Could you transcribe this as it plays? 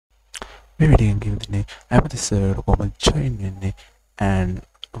මේ වීඩියෝ එකෙන් කියන්නේ Amethyst server එකට කොහොමද join වෙන්නේ and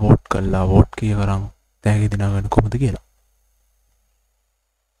vote කරලා vote කීය කරන් තෑගි දිනාගන්න කොහොමද කියලා.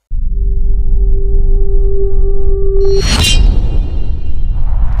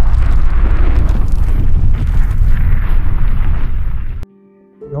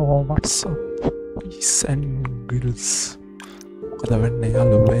 Yo, what's up? Peace and grills. මොකද වෙන්නේ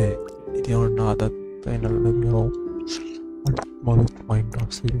යාළුවේ? ඉතින් ඔන්න අදත් එනල්ලෝ මොලුත්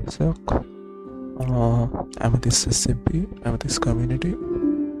Minecraft series එකක්. Amethyst SCP, Amethyst Community.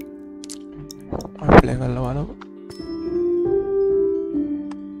 play කරලා බලමු.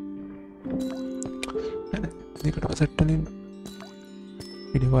 දෙකට සෙට් වෙනින්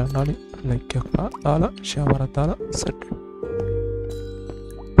වීඩියෝ බලන්න ලයික් එකක් දාලා ෂෙයාර් කරලා දාලා සෙට්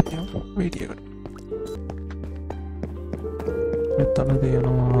වීඩියෝ එකට. මෙතන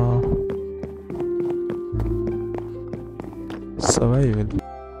තියෙනවා survival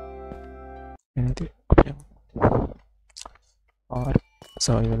anything or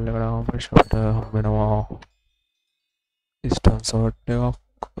survival එකට අපිට හම්බෙනවා distance sword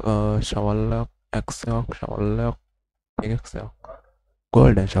එකක් shovel එකක් axe එකක් shovel එකක් pickaxe එකක්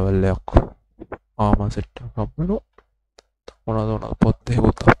golden shovel එකක් armor set එකක් හම්බෙනවා මොනවද පොත්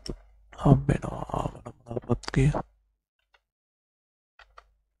දෙකක් හම්බෙනවා මොනවද පොත් කිය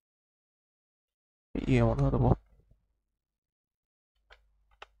ඊය මොනවද පොත්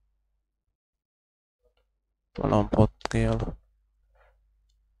බලමු පොත් කියලා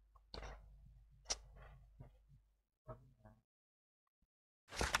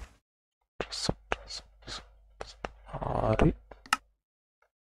hari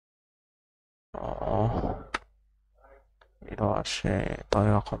ඊට පස්සේ තව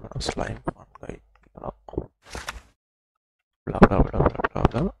එකක් හම්බෙනවා slime one guide කියලා bla bla bla bla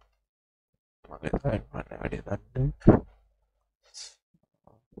bla මගේ slime one වැඩි දන්නේ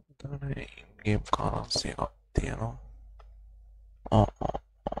දැන් game currency එකක් තියෙනවා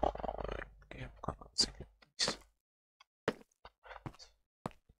game currency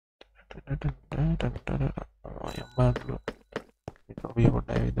යම්බාඩු ඉතෝබිය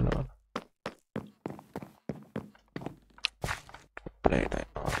පොඩ්ඩයි විදලා play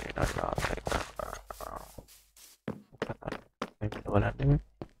time ඕනේ නටලා මේක බලන්නේ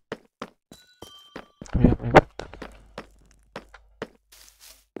මේ පැත්ත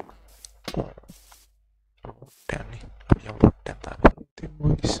දැන් අපි යමු දැන් තාපේ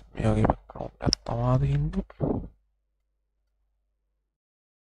මොයිස් මෙයාගේ background එකක් තමයි ඉන්නේ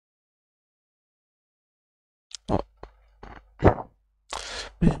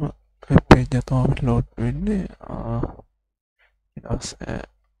web page එක තමයි load වෙන්නේ ඊට පස්සේ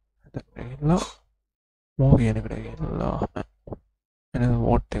දැන් ගිහලා more කියන එකට ගිහලා එන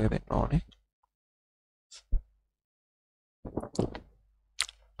vote එක දෙන්න ඕනේ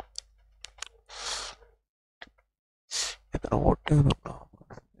එතන vote එක දුන්නා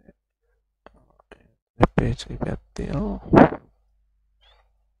web page එක පැත්තේ තියෙනවා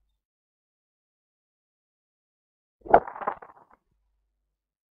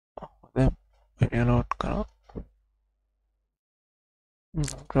දැන් video load කරා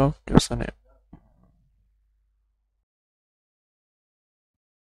craft username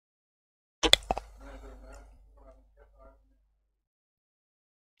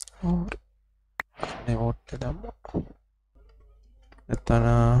और ने vote දැම්මා එතන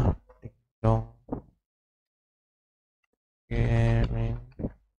long gaming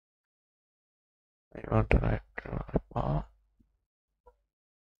I want to write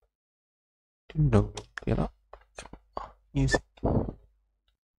dong කියලා easy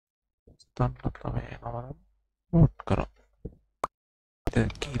තන්න තමයි නම vote කරා දැන්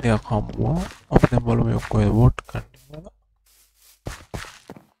කී දෙයක් හම්බුවා අපි දැන් බලමු ඔක්කොම vote කරන්න කියලා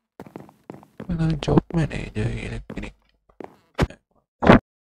මම job manager කෙනෙක්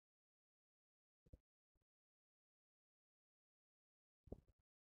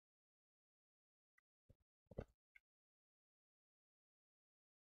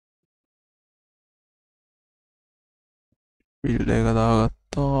build එක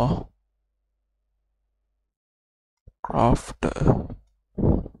දාගත්තා craft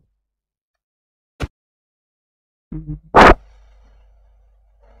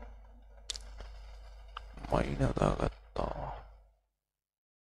mine දාගත්තා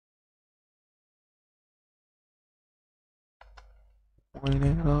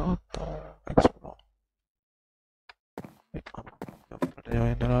mine දාගත්තා explore අපිට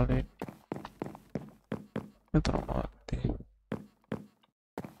යවෙන්නලානේ මෙතන මාත්ටි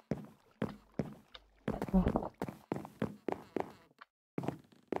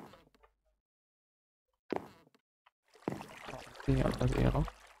තියෙනවා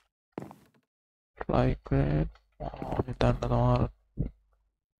like grade හිතන්න තමා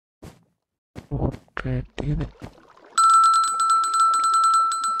grade ටිකද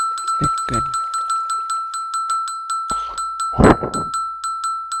එක්කෙන්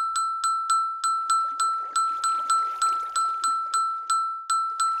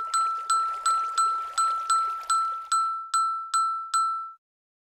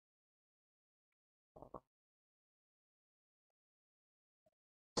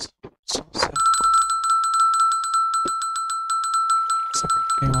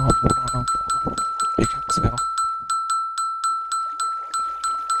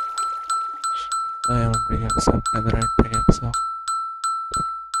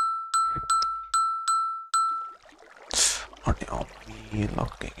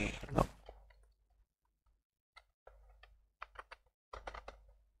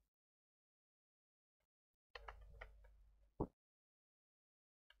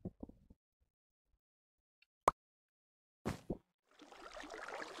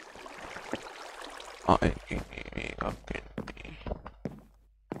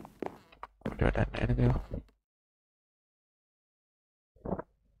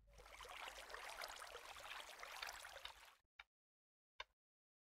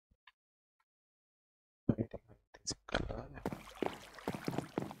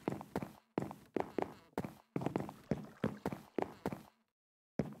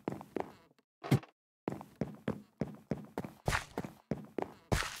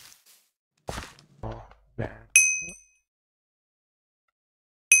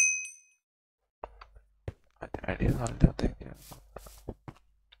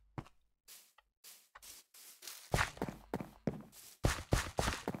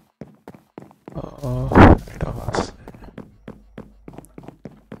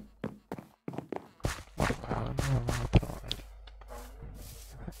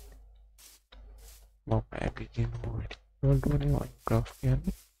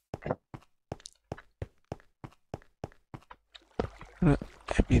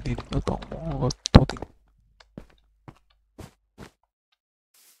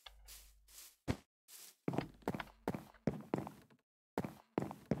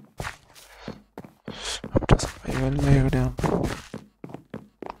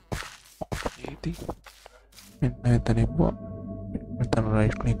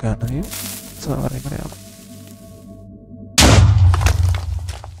right click කරනවා සාරේ කරනවා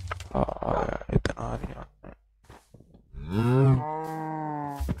එතන හරියන්නේ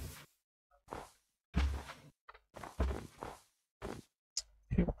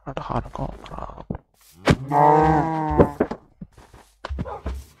ඒකට හරකෝ කරා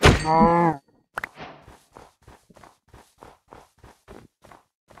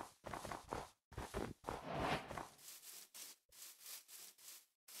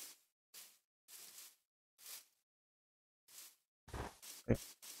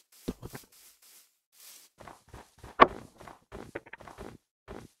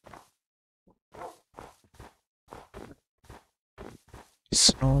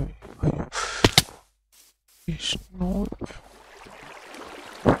snow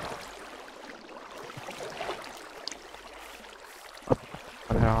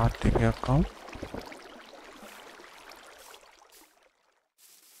article account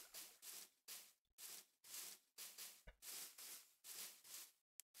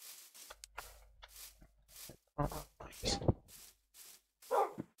nice.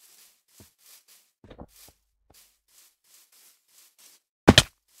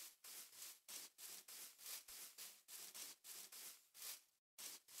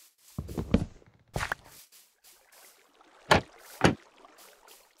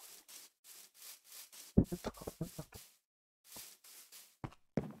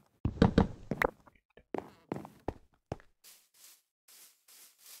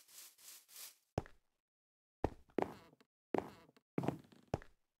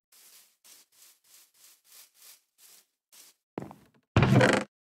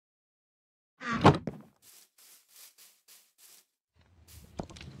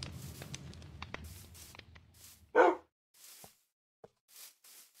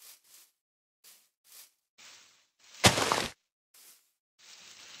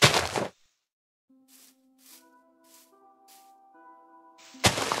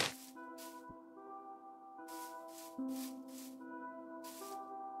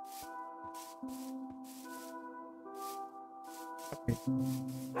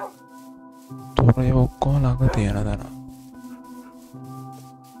 තොරය ඔක්කොම ළඟ තියෙන දන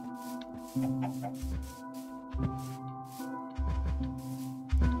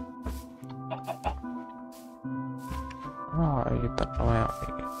හිතන්නවා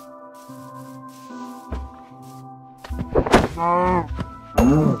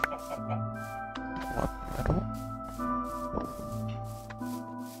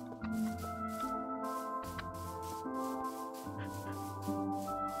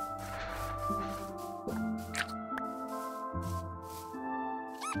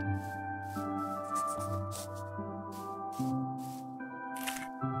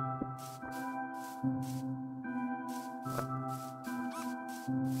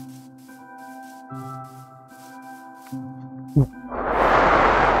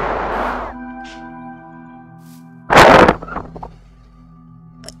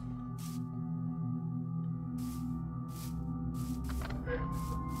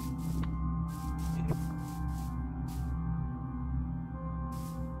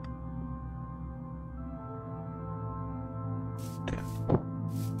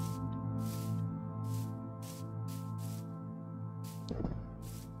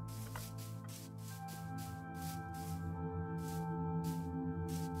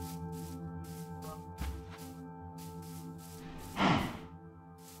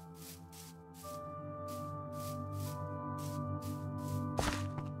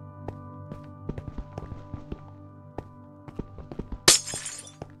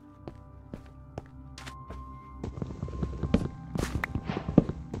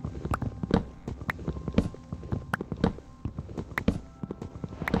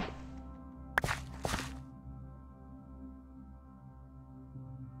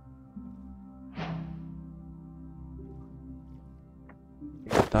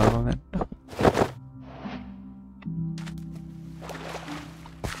Tarunen.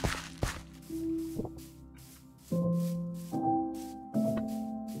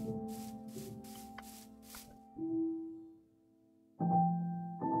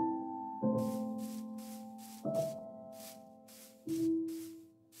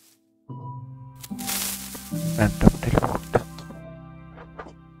 Random teleport.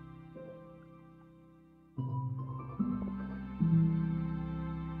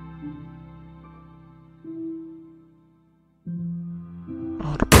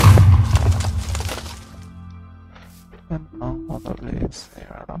 And on the list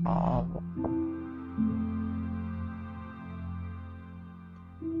there are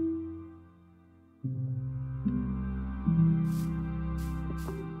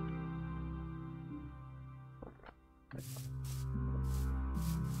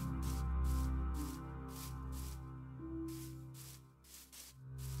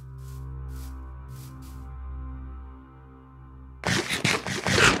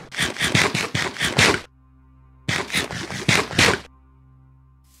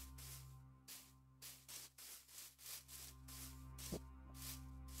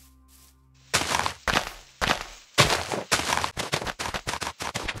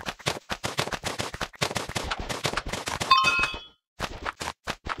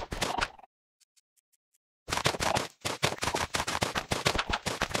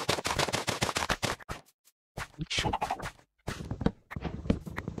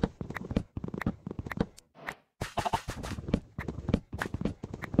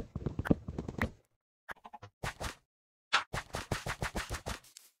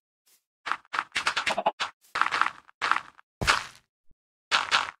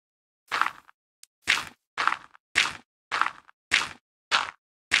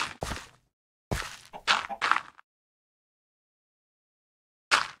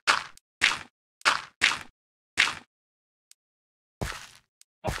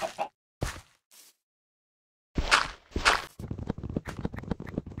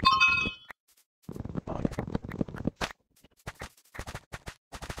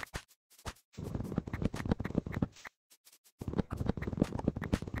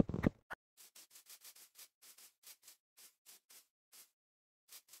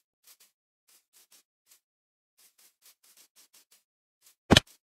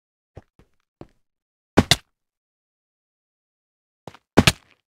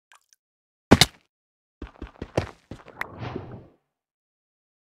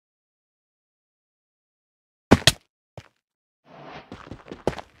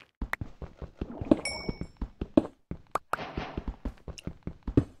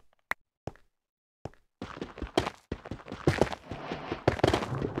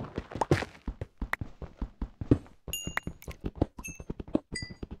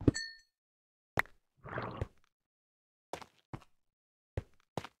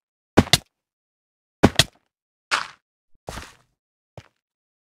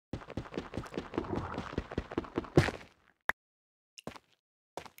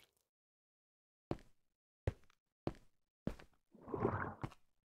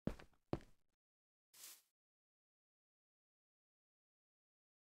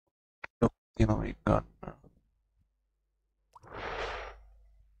Kinamigan.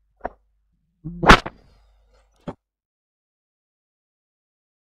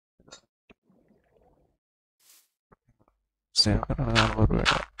 Sekarang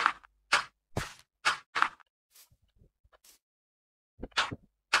berbeda.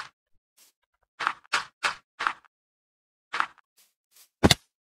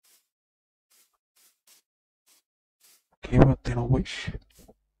 Keyword in a wish.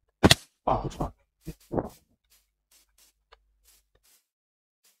 Oh, fuck.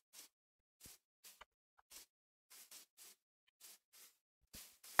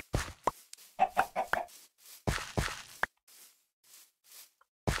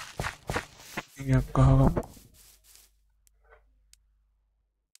 Ingat kamu.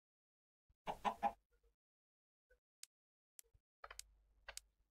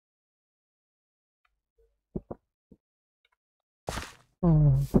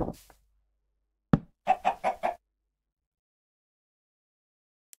 Oh.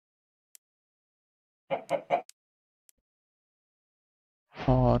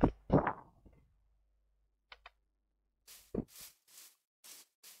 Hari.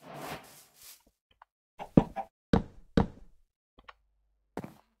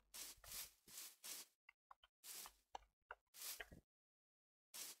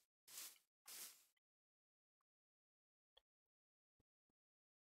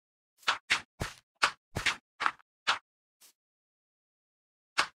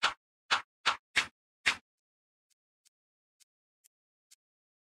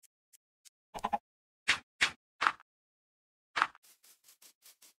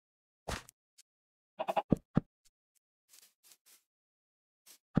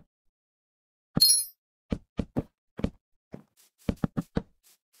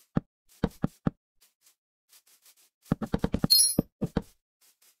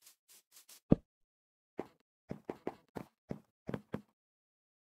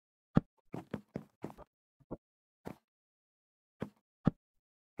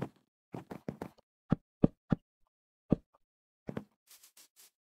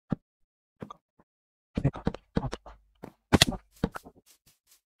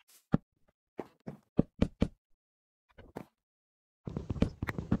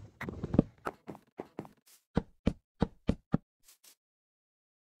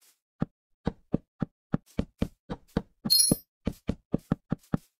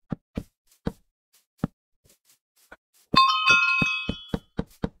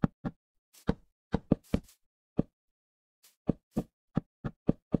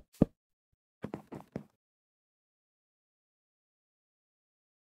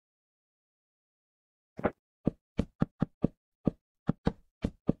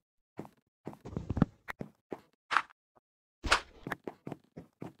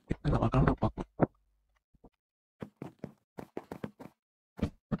 Makan apa?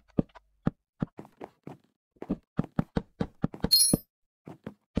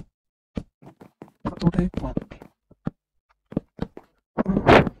 Satu deh, mati.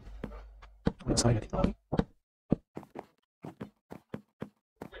 Saya di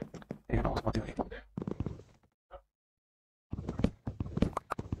ya, harus mati lagi.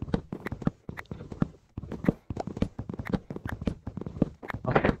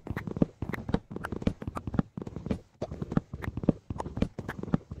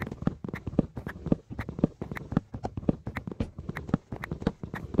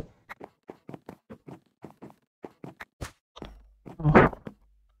 Oh,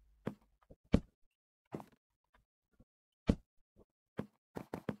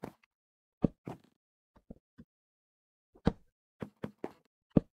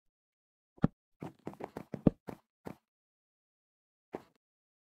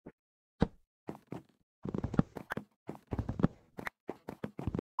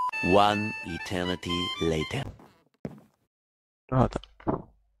 1 eternity later. udah ada.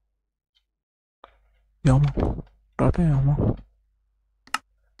 Ya mau, udah ada ya mau.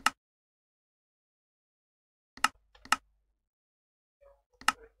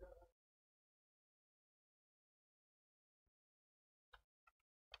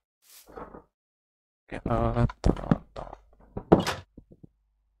 Kita lihat.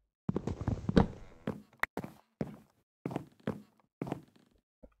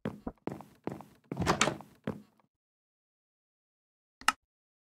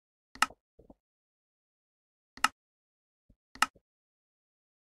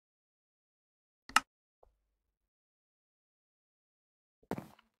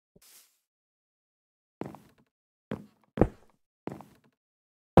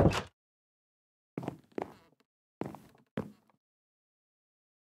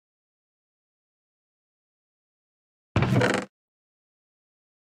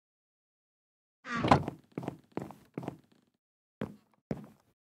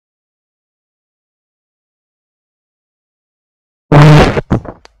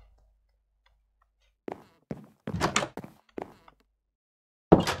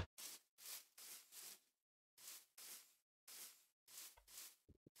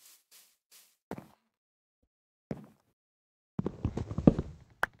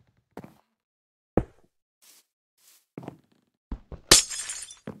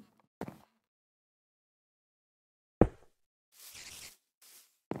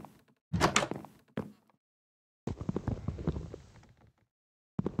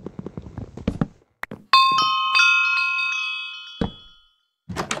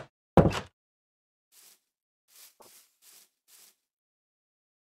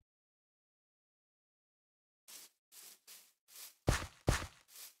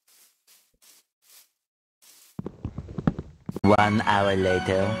 1 hour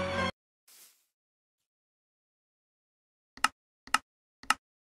later.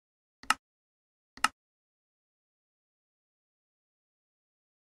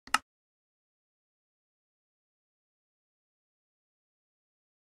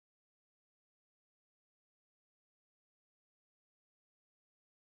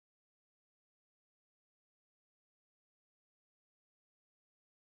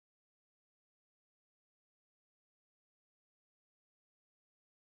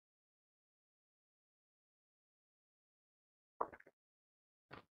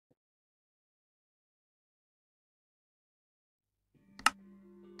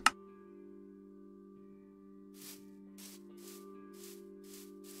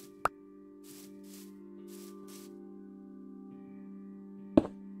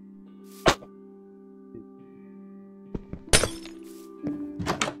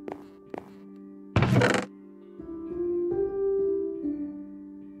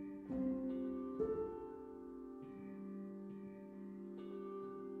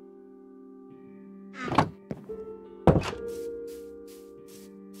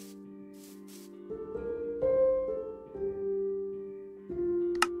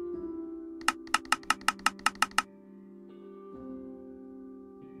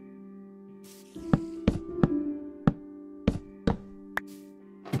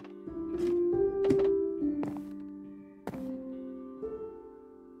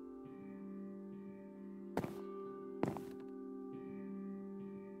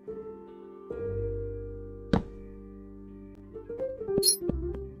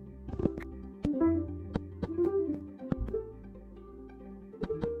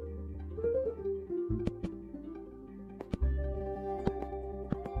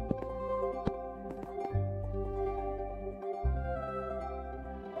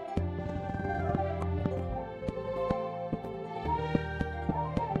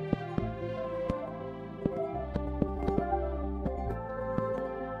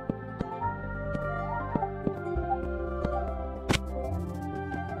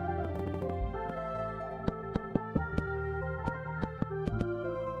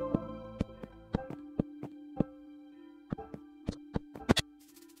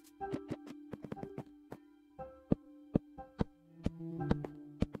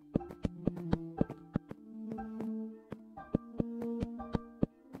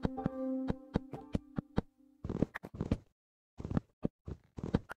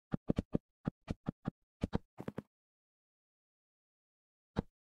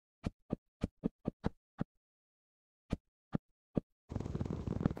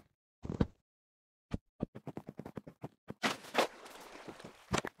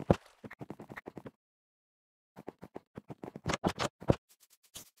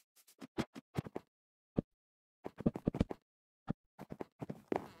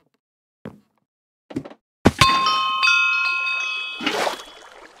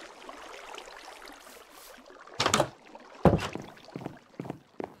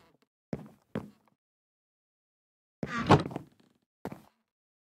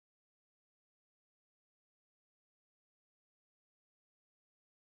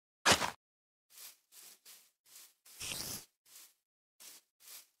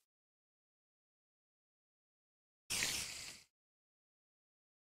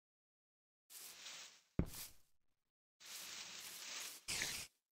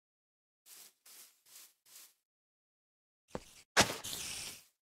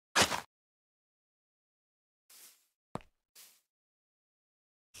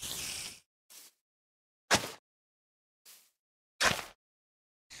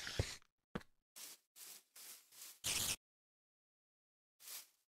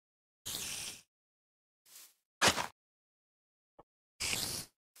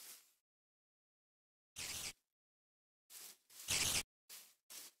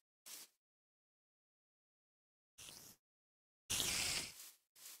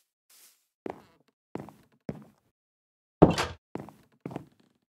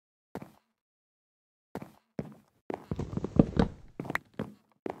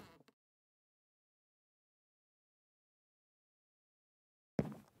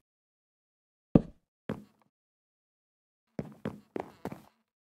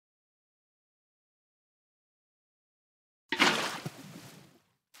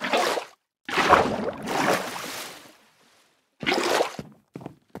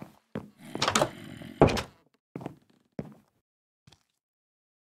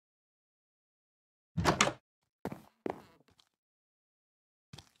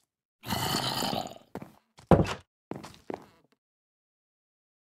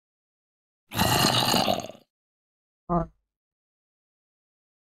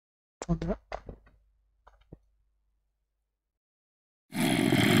 හොඳ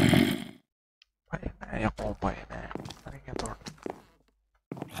බය නෑ යකෝ බය නෑ හරි එතකොට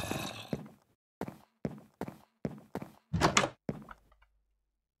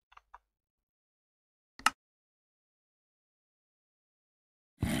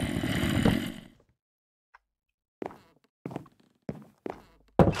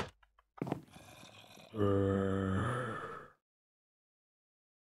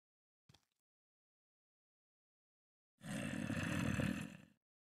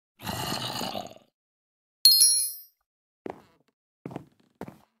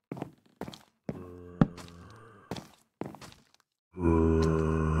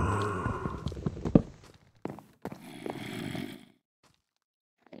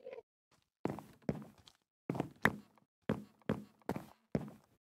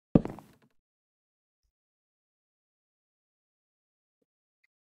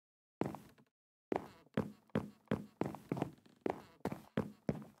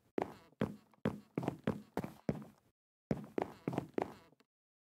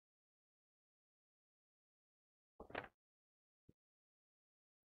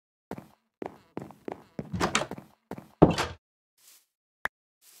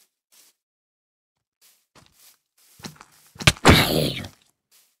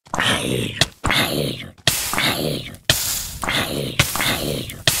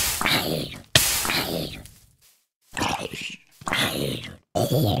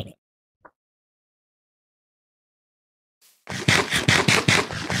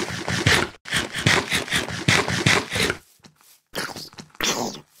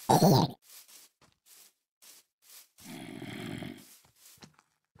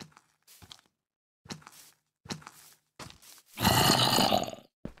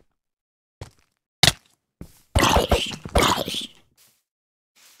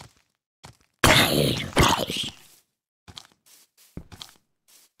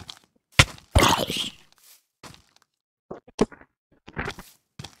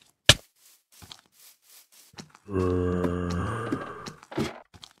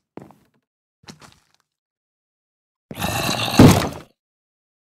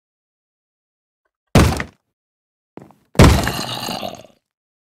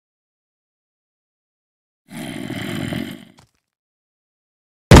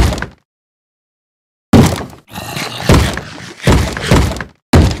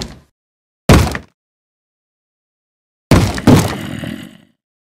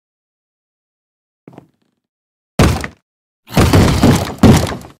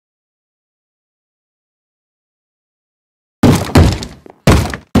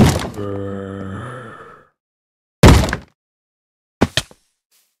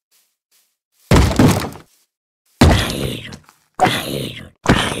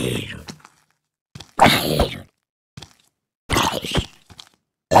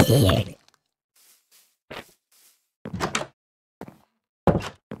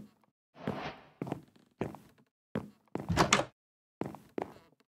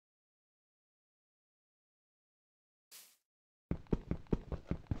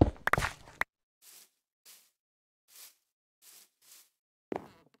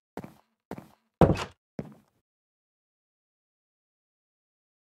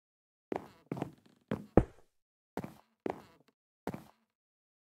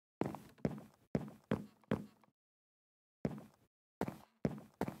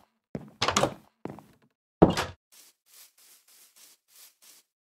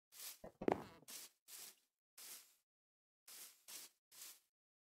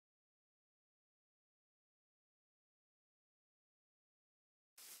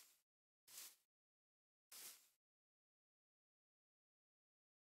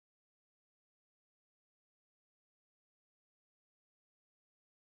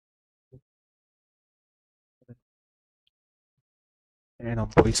එහෙනම්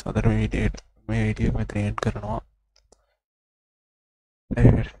boys අදට මේ වීඩියෝ මෙතන එන්ඩ් කරනවා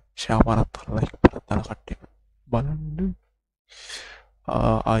ශාමාරත් ලයික් පරත්තාන කට්ටිය බලන්න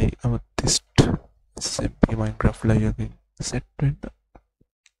I Amethyst SMP Minecraft live එකකින් සෙට් වෙන්න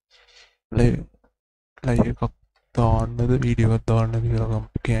live එකක් දාන්නද වීඩියෝ එකක් දාන්නද කියලා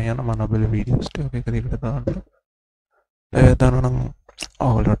කියන්න යන මම බල වීඩියෝස් ටික එක දිගට දාන්න live දානවා නම්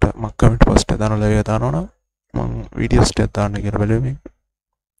ඔයාලට මම කමෙන්ට් පොස්ට් එක දානවා live දානවා නම් මම වීඩියෝස් ටික දාන්න කියලා බලුවේ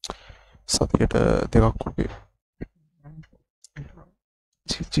සතියට දෙකක් වගේ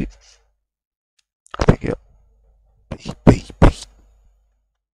GG අපි ගියා